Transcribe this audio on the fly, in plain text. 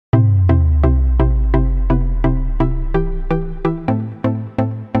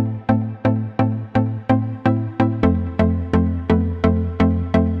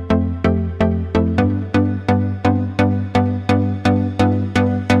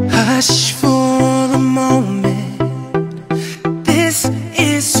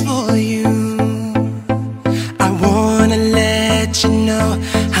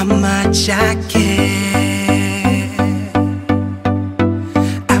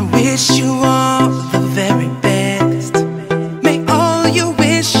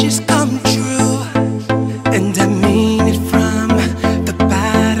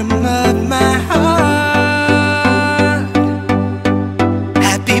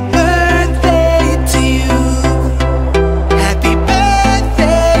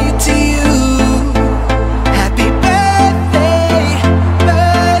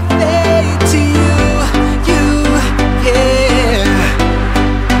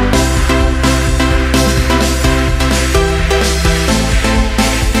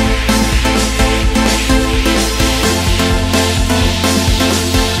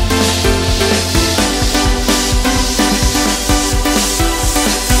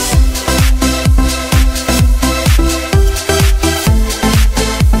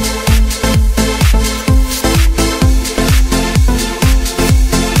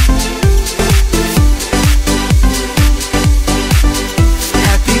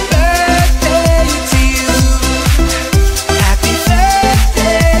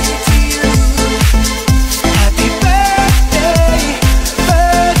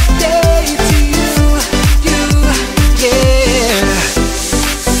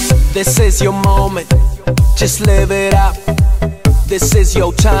This is your moment, just live it up. This is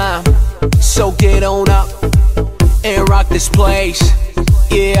your time, so get on up and rock this place.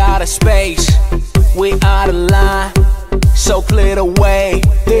 Yeah, out of space, we out of line, so clear the way.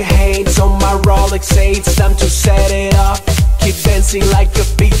 The hands on my Rolex, it's time to set it up. Keep dancing like your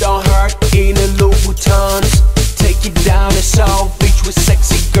feet don't hurt in the Louboutins. Take you down to South Beach where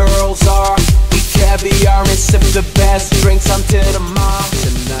sexy girls are. Eat caviar and sip the best drinks until the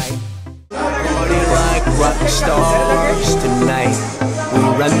morning tonight. Party like rock stars tonight. We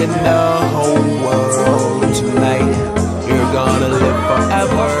running the whole world tonight. You're gonna live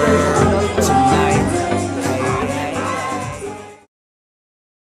forever.